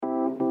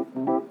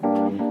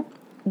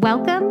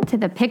Welcome to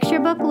the Picture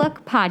Book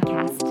Look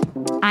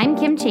podcast. I'm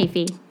Kim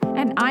Chafee.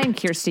 And I'm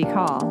Kirsty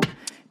Call.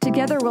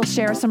 Together we'll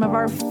share some of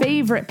our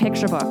favorite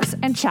picture books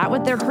and chat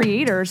with their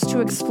creators to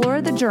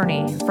explore the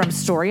journey from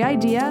story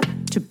idea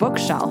to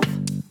bookshelf.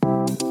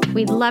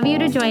 We'd love you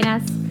to join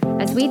us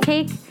as we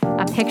take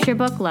a picture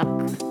book look.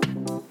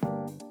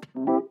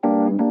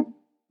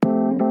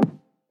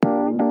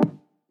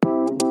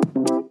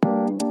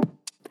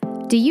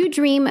 Do you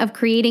dream of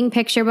creating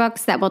picture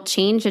books that will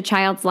change a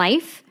child's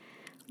life?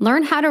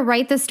 Learn how to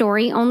write the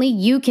story only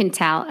you can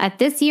tell at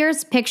this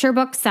year's Picture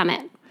Book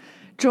Summit.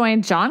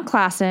 Join John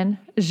Klassen,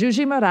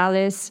 Juji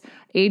Morales,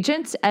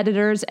 agents,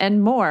 editors,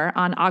 and more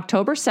on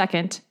October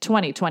 2nd,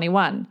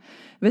 2021.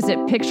 Visit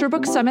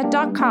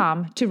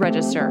picturebooksummit.com to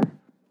register.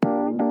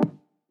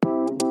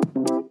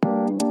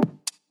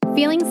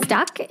 Feeling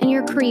stuck in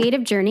your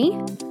creative journey?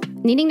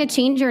 Needing to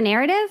change your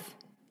narrative?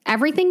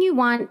 Everything you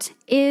want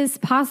is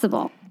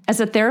possible. As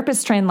a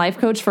therapist-trained life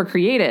coach for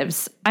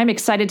creatives, I'm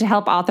excited to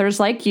help authors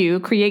like you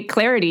create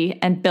clarity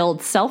and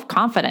build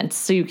self-confidence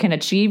so you can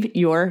achieve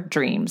your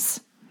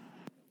dreams.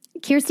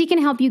 Kirsty can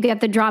help you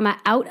get the drama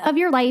out of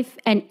your life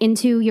and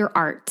into your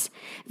art.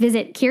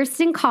 Visit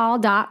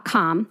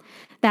kirstencall.com.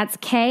 That's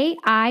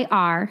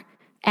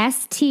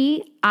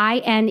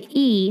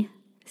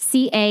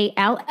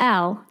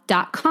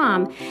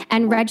KirstineCall.com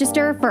and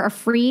register for a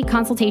free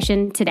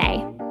consultation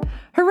today.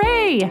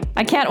 Hooray!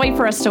 I can't wait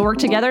for us to work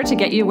together to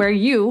get you where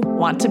you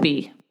want to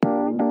be.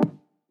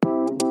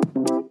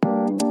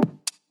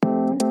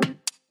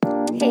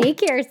 Hey,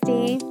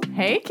 Kirsty.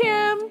 Hey,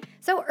 Kim.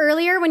 So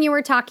earlier when you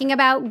were talking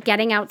about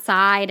getting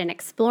outside and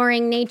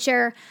exploring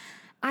nature,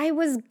 I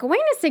was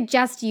going to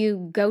suggest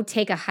you go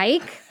take a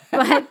hike,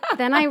 but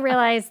then I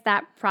realized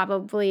that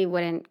probably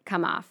wouldn't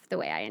come off the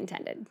way I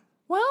intended.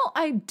 Well,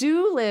 I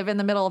do live in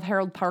the middle of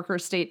Harold Parker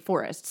State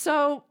Forest,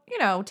 so,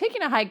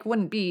 taking a hike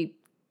wouldn't be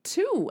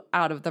too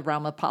out of the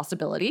realm of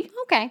possibility.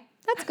 Okay,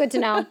 that's good to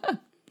know.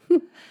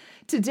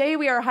 Today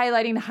we are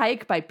highlighting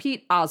Hike by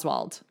Pete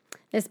Oswald.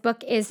 This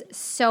book is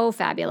so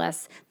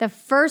fabulous. The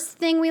first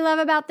thing we love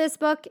about this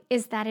book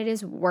is that it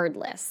is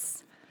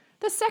wordless.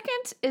 The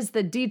second is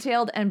the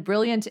detailed and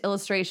brilliant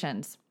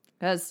illustrations.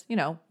 Because,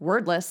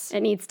 wordless.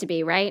 It needs to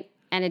be, right?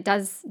 And it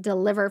does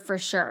deliver for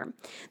sure.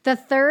 The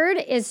third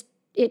is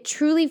it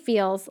truly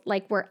feels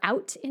like we're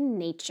out in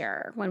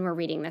nature when we're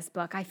reading this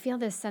book. I feel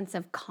this sense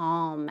of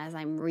calm as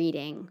I'm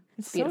reading.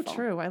 It's beautiful. So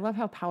true. I love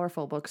how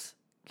powerful books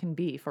can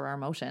be for our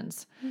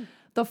emotions.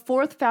 The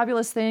fourth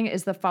fabulous thing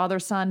is the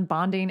father-son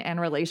bonding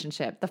and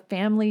relationship, the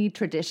family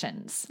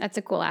traditions. That's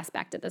a cool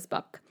aspect of this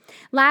book.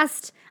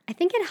 Last, I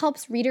think it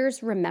helps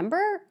readers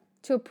remember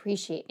to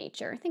appreciate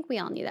nature. I think we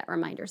all need that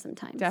reminder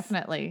sometimes.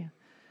 Definitely.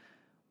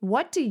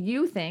 What do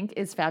you think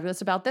is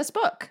fabulous about this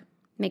book?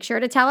 Make sure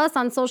to tell us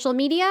on social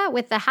media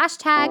with the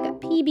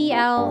hashtag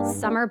PBL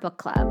Summer Book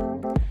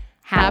Club.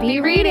 Happy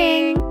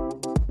reading!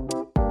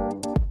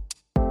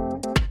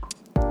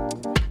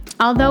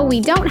 Although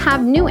we don't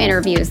have new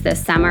interviews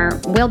this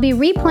summer, we'll be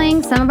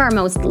replaying some of our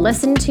most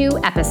listened to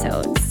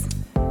episodes.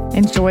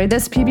 Enjoy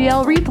this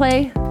PBL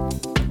replay.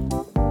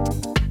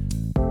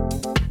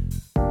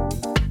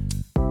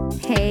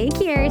 Hey,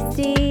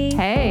 Kirsty.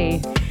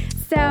 Hey.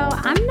 So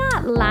I'm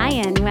not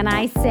lying when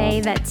I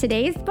say that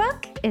today's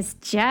book is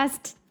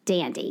just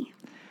dandy.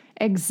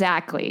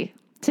 Exactly.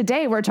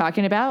 Today we're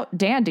talking about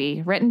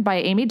Dandy, written by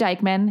Amy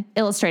Dykeman,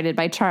 illustrated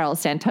by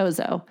Charles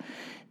Santoso.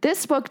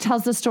 This book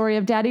tells the story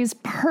of Daddy's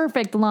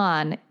perfect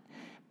lawn.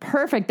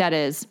 Perfect, that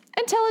is,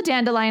 until a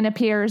dandelion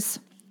appears.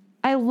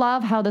 I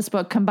love how this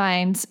book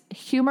combines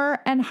humor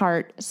and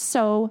heart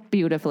so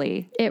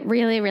beautifully. It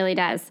really, really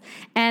does.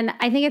 And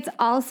I think it's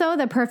also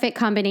the perfect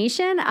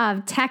combination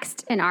of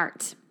text and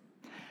art.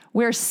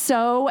 We're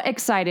so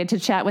excited to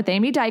chat with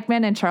Amy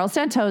Dykeman and Charles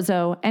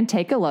Santoso and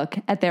take a look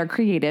at their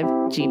creative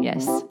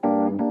genius.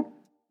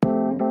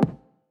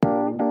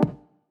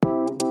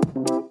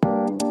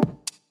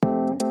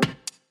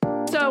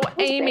 So,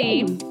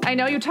 Amy, I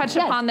know you touched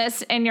upon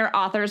this in your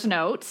author's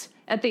notes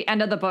at the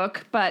end of the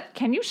book, but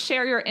can you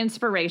share your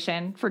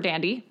inspiration for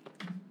Dandy?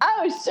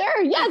 Oh,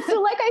 sure. Yeah.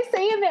 So like I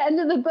say in the end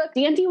of the book,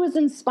 Dandy was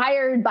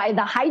inspired by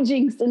the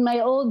hijinks in my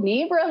old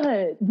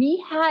neighborhood.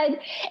 We had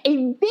a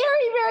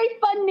very, very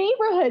fun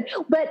neighborhood,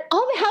 but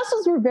all the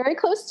houses were very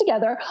close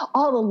together.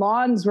 All the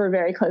lawns were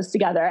very close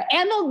together.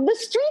 And the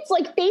streets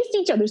faced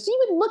each other. So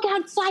you would look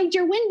outside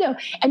your window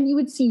and you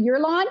would see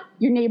your lawn,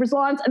 your neighbor's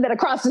lawns, and then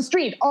across the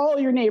street, all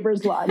your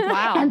neighbor's lawns.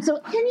 Wow. And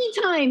so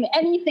anytime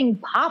anything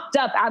popped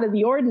up out of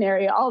the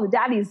ordinary, all the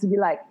daddies would be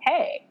like,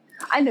 hey,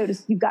 I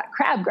noticed you've got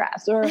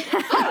crabgrass, or did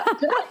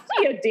I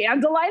see a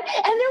dandelion?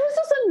 And there was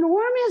this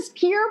enormous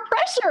peer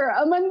pressure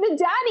among the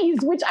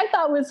daddies, which I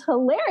thought was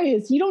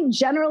hilarious. You don't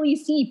generally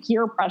see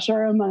peer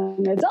pressure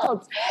among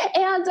adults.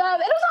 And it was all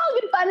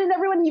good fun, and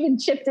everyone even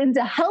chipped in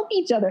to help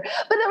each other.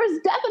 But there was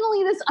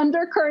definitely this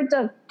undercurrent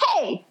of,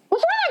 hey,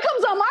 before that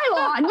comes on my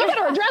lawn, you got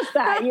to address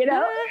that, And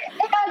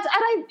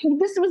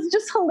this was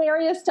just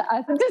hilarious to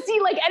us to see,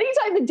 like,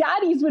 anytime the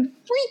daddies would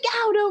freak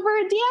out over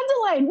a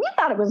dandelion, we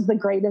thought it was the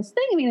greatest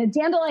thing. I mean, a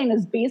dandelion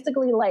is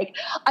basically like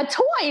a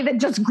toy that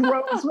just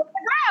grows from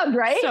the ground,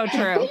 right? So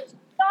true. They did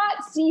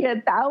not see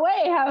it that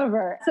way,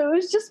 however. So it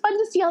was just fun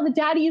to see how the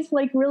daddies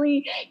like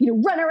really,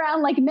 run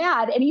around like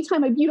mad.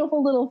 Anytime a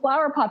beautiful little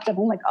flower popped up,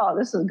 I'm like, oh,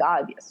 this has got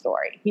to be a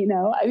story.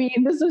 I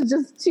mean, this was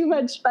just too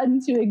much fun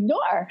to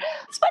ignore.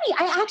 It's funny.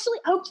 I actually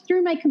poked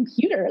through my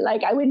computer.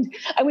 Like I went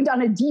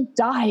on a deep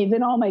dive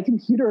in all my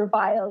computer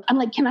files. I'm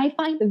like, can I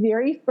find the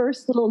very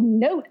first little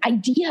note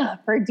idea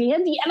for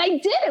Dandy? And I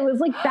did. It was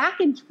like back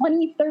in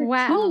 2013.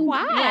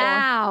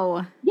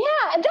 Wow. Yeah.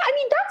 And I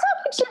mean, that's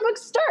how picture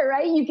books start,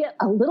 right? You get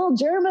a little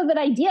germ of an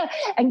idea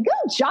and go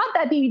jot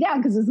that baby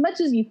down, because as much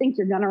as you think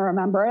you're going to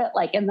remember it,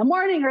 like in the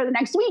morning or the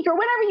next week or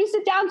whenever you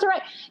sit down to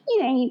write,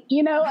 you ain't,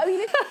 I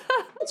mean,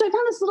 so I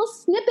found this little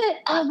snippet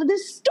of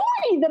this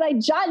story that I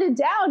jotted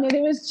down, and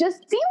it was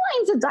just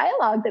lines of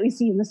dialogue that we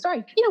see in the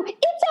story.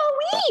 It's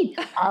a weed,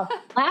 a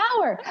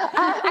flower.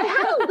 I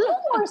had a little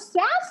more sass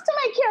to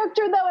my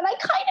character though, and I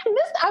kind of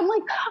missed. I'm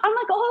like,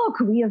 oh,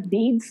 could we have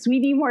made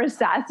Sweetie more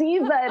sassy?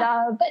 But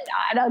no,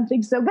 I don't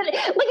think so. But like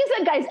I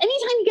said, guys, anytime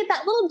you get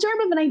that little germ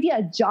of an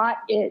idea, jot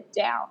it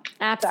down.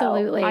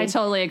 Absolutely. So, I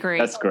totally agree.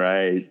 That's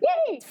great.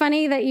 Yay. It's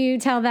funny that you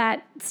tell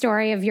that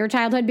story of your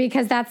childhood,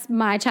 because that's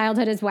my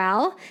childhood as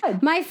well.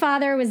 My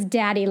father was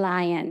Daddy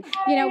Lion.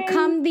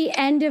 Come the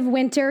end of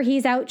winter,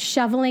 he's out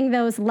shoveling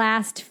those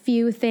last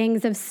few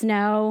things of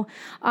snow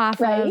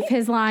off of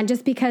his lawn,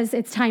 just because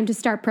it's time to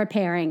start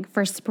preparing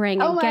for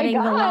spring and getting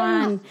the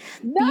lawn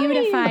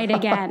beautified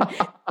again.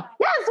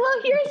 Yes,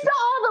 well, here's to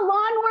all the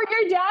lawn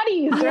warrior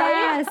daddies,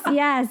 right?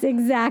 Yes,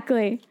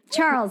 exactly.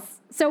 Charles,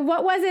 so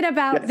what was it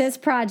about this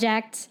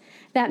project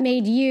that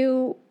made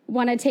you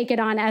want to take it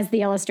on as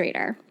the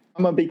illustrator?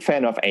 I'm a big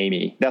fan of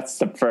Amy. That's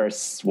the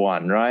first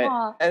one, right?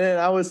 Aww. And then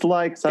I was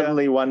like,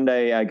 suddenly one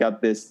day I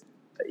got this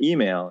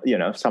email,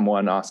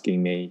 someone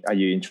asking me, are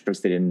you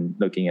interested in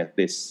looking at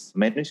this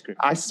manuscript?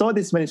 I saw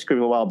this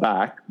manuscript a while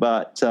back,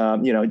 but,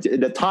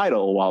 the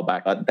title a while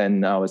back. But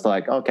then I was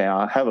like, okay,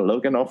 I'll have a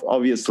look. And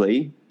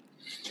obviously,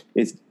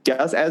 it's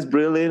just as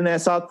brilliant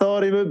as I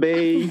thought it would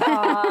be.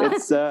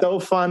 It's so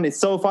fun. It's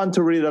so fun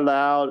to read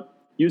aloud.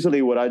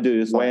 Usually what I do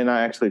is when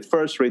I actually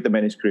first read the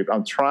manuscript,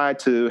 I'll try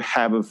to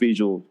have a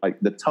visual, like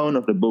the tone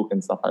of the book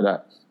and stuff like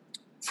that.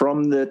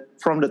 From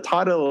the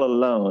title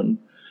alone,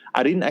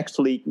 I didn't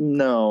actually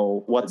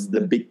know what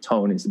the big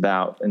tone is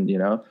about. And,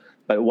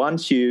 but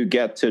once you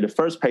get to the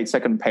first page,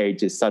 second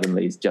page, it's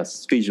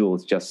just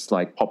visuals just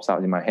like pops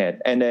out in my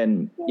head. And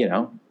then,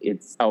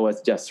 I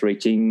was just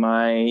reaching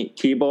my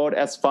keyboard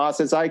as fast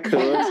as I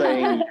could,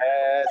 saying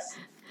yes,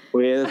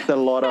 with a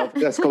lot of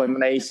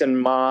exclamation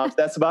marks.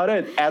 That's about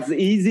it. As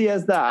easy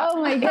as that. Oh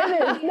my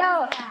goodness.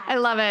 No. I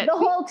love it. The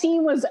whole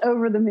team was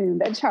over the moon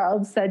that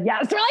Charles said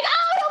yes. They're like,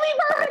 oh, it'll be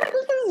perfect.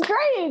 This is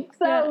great.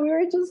 So we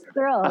were just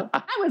thrilled.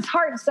 I was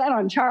heart set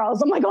on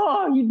Charles. I'm like,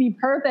 oh, you'd be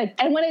perfect.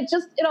 And when it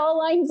all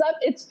lines up,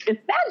 it's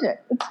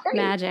magic. It's great.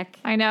 Magic.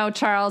 I know,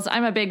 Charles.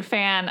 I'm a big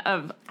fan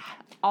of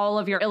all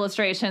of your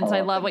illustrations. I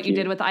love what you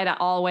did with Ida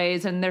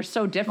Always, and they're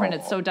so different.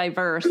 It's so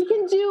diverse. You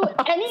can do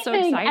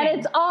anything, and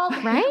it's all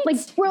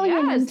like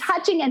brilliant and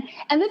touching. And the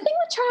thing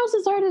with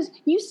Charles's art is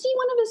you see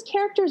one of his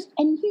characters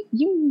and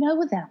you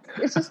know them.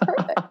 It's just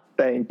perfect.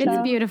 Thank you.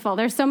 It's beautiful.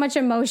 There's so much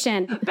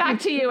emotion. Back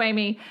to you,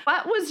 Amy.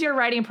 What was your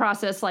writing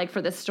process like for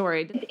this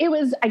story? It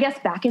was, I guess,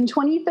 back in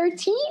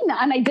 2013.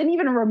 And I didn't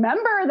even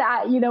remember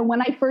that,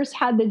 when I first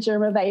had the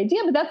germ of the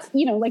idea. But that's,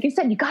 like I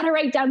said, you got to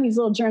write down these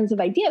little germs of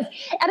ideas.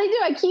 And I do.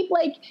 I keep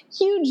like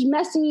huge,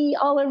 messy,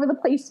 all over the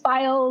place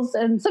files.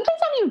 And sometimes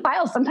not even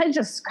files, sometimes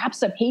just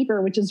scraps of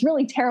paper, which is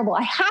really terrible.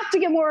 I have to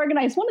get more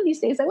organized. One of these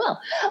days I will.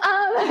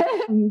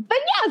 But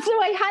yeah, so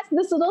I had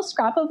this little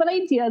scrap of an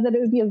idea that it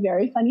would be a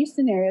very funny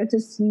scenario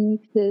to see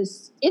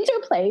this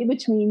interplay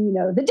between,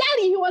 the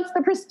daddy who wants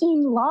the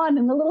pristine lawn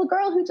and the little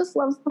girl who just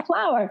loves the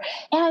flower.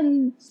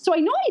 And so I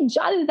know I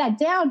jotted that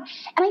down,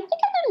 and I think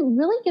I didn't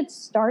really get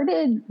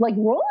started like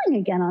rolling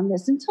again on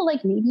this until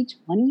like maybe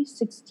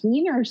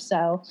 2016 or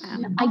so.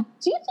 I do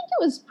think it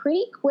was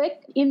pretty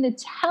quick in the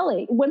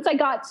telling once I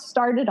got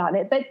started on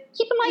it. But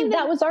keep in mind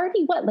that was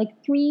already like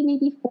 3,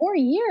 maybe 4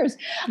 years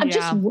of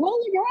just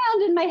rolling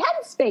around in my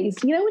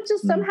headspace, which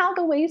is somehow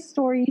the way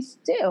stories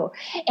do.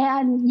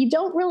 And you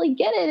don't really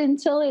get it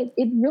until it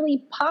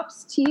really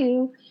pops to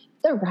you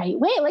the right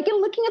way. Like in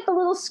looking at the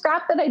little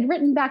scrap that I'd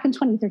written back in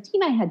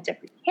 2013, I had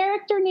different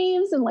character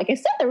names. And like I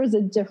said, there was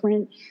a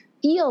different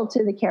feel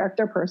to the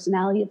character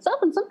personality itself.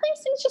 And sometimes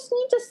things just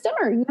need to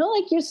simmer,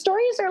 like your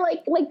stories are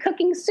like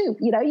cooking soup,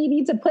 you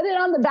need to put it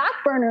on the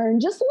back burner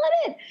and just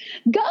let it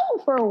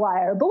go for a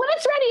while. But when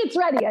it's ready, it's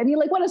ready. I mean,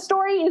 like when a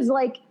story is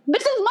like,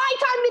 this is my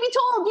time to be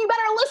told, you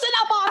better listen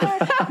up on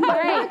it.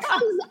 It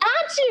comes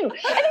at you.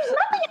 And there's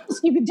nothing else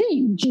you could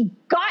do. You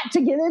got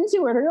to get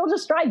into it or it'll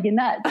just drive you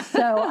nuts.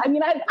 So, I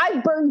mean,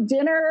 I've burned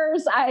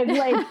dinners. I've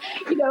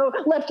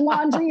left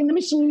laundry in the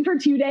machine for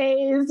 2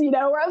 days,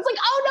 where I was like,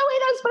 oh no,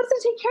 wait, I was supposed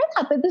to take care of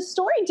that. But this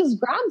story just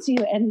grabs you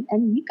and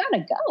you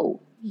gotta go.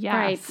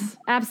 Yes. Right.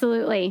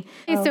 Absolutely.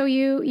 So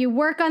you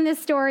work on this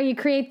story, you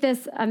create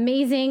this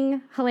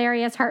amazing,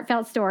 hilarious,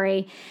 heartfelt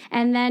story,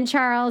 and then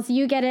Charles,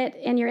 you get it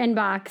in your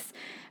inbox.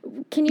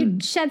 Can you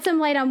shed some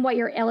light on what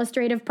your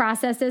illustrative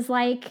process is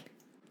like?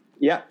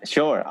 Yeah,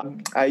 sure.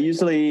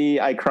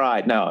 I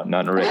cried. No,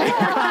 not really.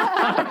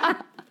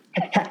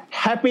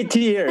 Happy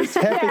tears.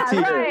 Happy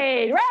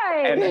tears. Right.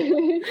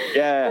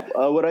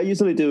 And, what I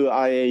usually do,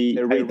 I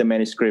read the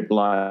manuscript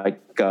like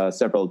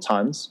several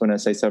times. When I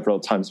say several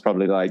times,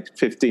 probably like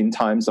 15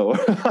 times or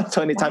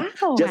 20 times,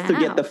 just to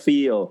get the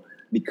feel.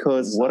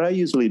 Because what I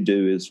usually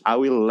do is I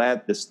will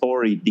let the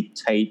story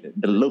dictate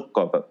the look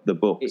of the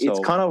book. It's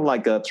kind of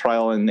like a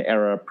trial and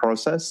error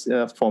process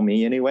for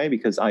me anyway,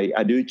 because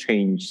I do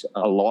change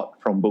a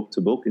lot from book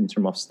to book in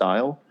terms of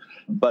style.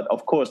 But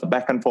of course,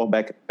 back and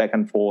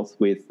forth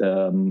with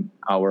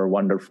our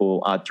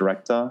wonderful art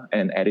director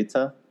and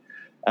editor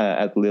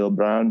at Lil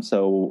Brown.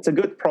 So it's a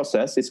good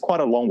process. It's quite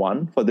a long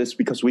one for this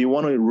because we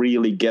want to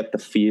really get the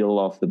feel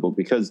of the book,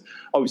 because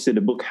obviously the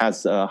book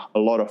has a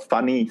lot of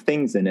funny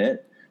things in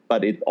it,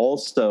 but it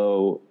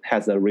also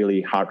has a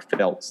really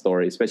heartfelt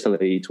story,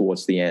 especially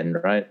towards the end,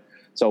 right?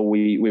 So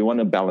we want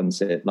to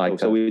balance it.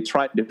 So we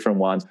tried different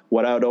ones.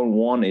 What I don't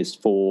want is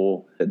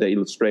for the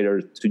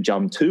illustrator to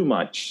jump too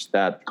much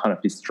that kind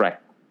of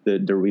distract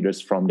the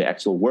readers from the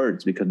actual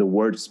words, because the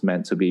words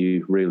meant to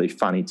be really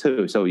funny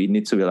too. So it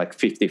needs to be like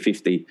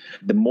 50-50.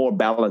 The more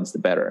balanced, the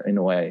better in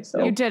a way.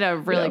 So you did a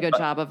really good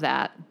job of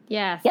that.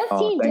 Yes. Yes,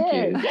 he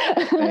did.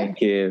 Thank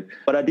you.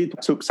 But I did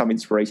took some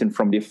inspiration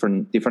from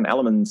different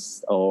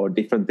elements or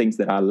different things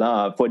that I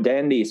love. For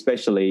Dandy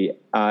especially,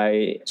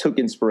 I took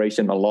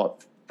inspiration a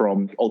lot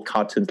from old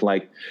cartoons.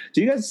 Like,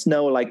 do you guys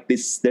know like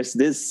this? There's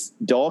this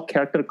dog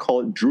character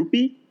called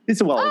Droopy. This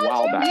is a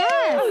while back.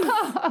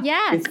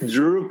 Yes. It's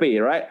Droopy,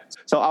 right?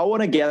 So I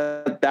want to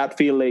get that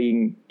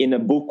feeling in a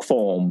book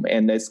form,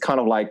 and it's kind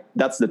of like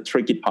that's the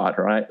tricky part,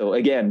 right? So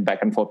again,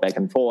 back and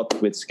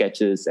forth with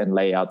sketches and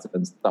layouts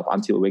and stuff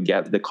until we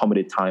get the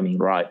comedy timing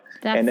right.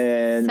 That's and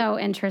then, so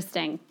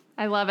interesting.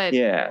 I love it.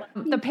 Yeah.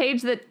 The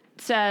page that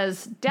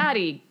says,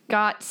 Daddy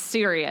got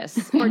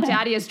serious, or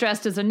Daddy is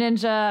dressed as a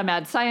ninja, a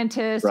mad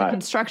scientist, a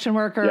construction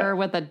worker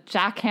with a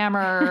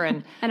jackhammer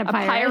and a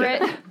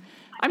pirate.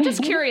 I'm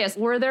just curious,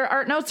 were there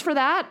art notes for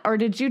that, or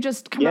did you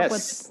just come up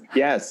with...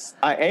 Yes.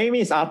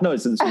 Amy's art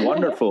notes is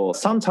wonderful.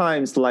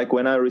 Sometimes, like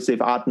when I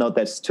receive art note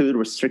that's too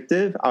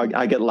restrictive,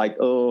 I get like,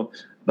 oh,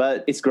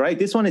 but it's great.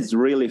 This one is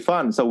really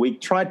fun. So we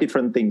tried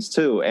different things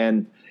too.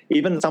 And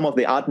even some of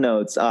the art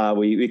notes,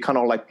 we kind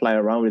of like play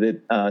around with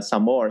it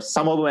some more.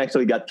 Some of them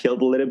actually got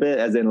killed a little bit,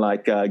 as in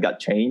like got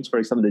changed. For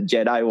example, the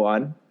Jedi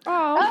one.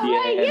 Oh,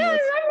 right. Yeah, I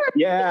remember.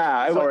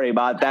 Yeah, sorry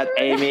about that,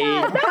 Amy.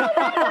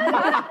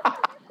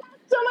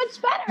 So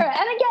much better.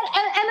 And again,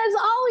 and as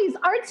always,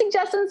 art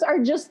suggestions are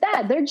just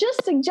that. They're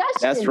just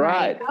suggestions. That's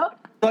right. You know?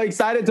 So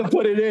excited to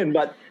put it in.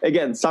 But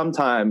again,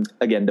 sometimes,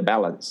 the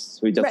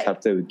balance. We just have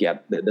to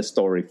get the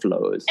story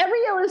flows.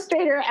 Every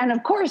illustrator, and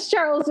of course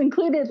Charles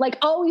included, like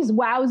always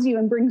wows you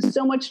and brings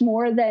so much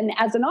more than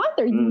as an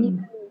author you need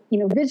to,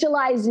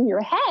 visualize in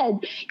your head.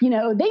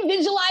 They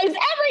visualize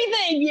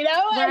everything, and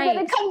then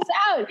it comes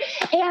out.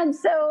 And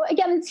so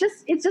again, it's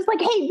just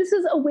like, hey, this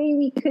is a way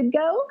we could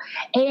go.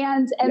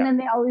 And then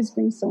they always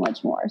bring so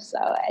much more. So,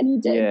 and you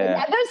did.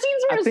 Yeah. Those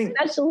scenes were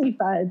especially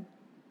fun.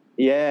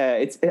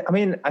 Yeah,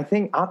 I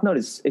think art note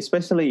is,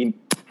 especially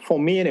for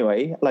me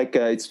anyway, like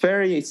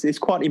it's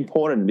quite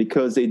important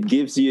because it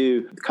gives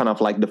you kind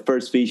of like the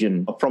first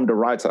vision from the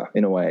writer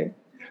in a way.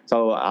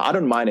 So I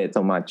don't mind it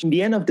so much. In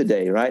the end of the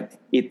day, right,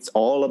 it's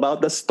all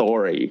about the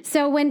story.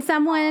 So when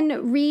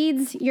someone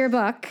reads your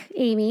book,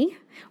 Amy,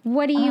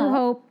 what do you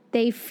hope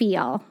they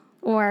feel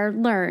or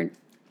learn?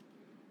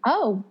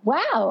 Oh,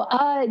 wow.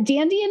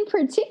 Dandy in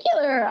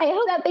particular, I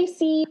hope that they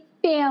see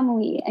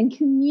family and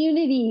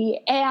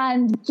community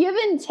and give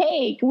and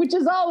take, which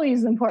is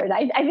always important.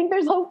 I think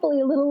there's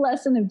hopefully a little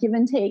lesson of give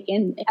and take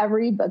in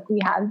every book we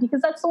have, because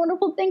that's the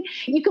wonderful thing.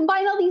 You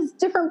combine all these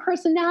different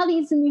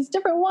personalities and these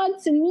different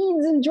wants and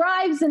needs and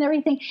drives and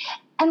everything,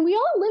 and we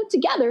all live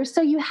together.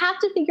 So you have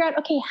to figure out,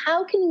 okay,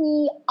 how can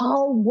we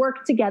all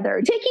work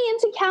together, taking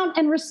into account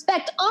and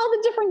respect all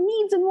the different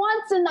needs and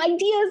wants and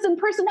ideas and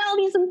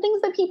personalities and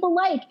things that people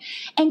like,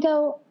 and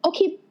go,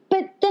 okay,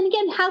 but then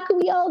again, how can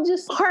we all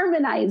just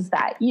harmonize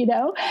that, Yes.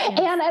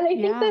 And I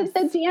think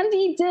that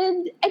Dandy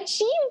did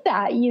achieve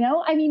that,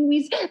 I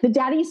mean, the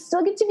daddies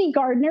still get to be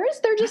gardeners.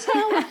 They're just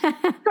now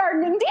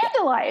gardening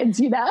dandelions,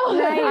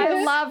 Right.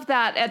 I love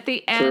that at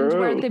the end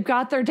where they've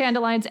got their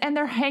dandelions and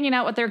they're hanging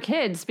out with their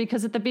kids,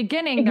 because at the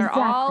beginning they're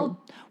all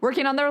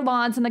working on their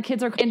lawns and the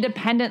kids are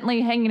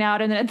independently hanging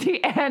out. And then at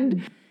the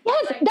end,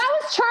 Yes, that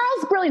was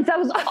Charles' brilliance. That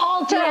was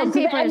all Charles.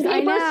 The end papers, I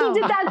know. He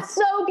did that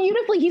so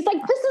beautifully. He's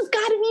like, this has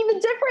got to be the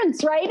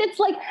difference, right? It's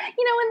like, in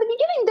the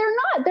beginning, they're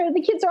not.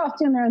 The kids are off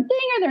doing their own thing,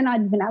 or they're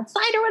not even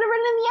outside or whatever.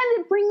 And in the end,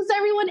 it brings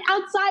everyone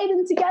outside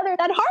and together,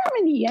 that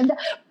harmony. And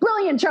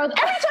brilliant, Charles.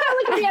 Every time I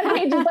look at the end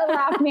pages, I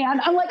laugh,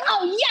 man. I'm like,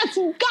 oh, yes,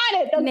 you got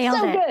it. That's Nailed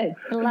so it. good.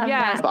 I love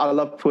that. I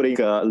love putting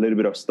a little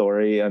bit of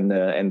story on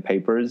the end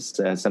papers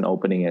as an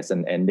opening, as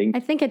an ending. I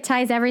think it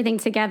ties everything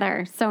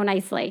together so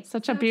nicely.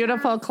 Such a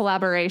beautiful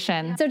collaboration.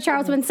 So,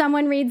 Charles, when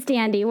someone reads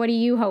Dandy, what do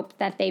you hope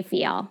that they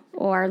feel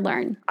or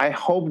learn? I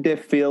hope they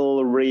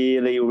feel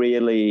really,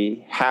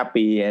 really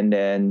happy and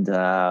then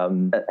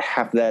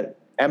have that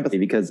empathy,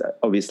 because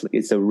obviously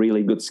it's a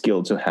really good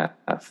skill to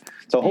have.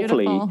 So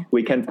hopefully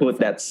we can put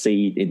that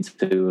seed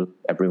into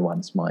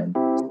everyone's mind.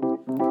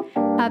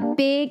 A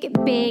big,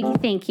 big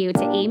thank you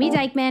to Amy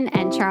Dykman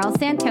and Charles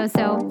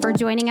Santoso for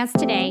joining us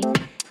today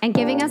and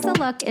giving us a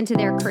look into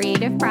their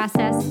creative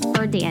process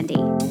for Dandy.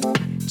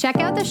 Check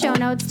out the show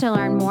notes to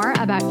learn more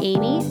about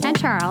Amy and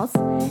Charles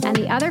and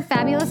the other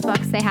fabulous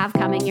books they have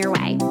coming your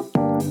way.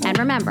 And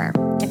remember,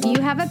 if you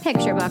have a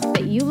picture book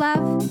that you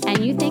love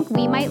and you think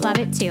we might love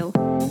it too,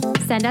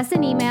 send us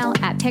an email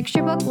at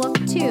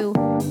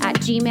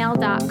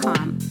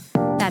picturebooklook2@gmail.com.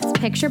 That's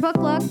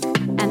picturebooklook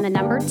and the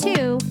number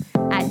 2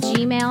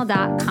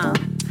 @gmail.com.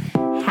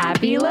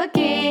 Happy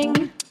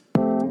looking!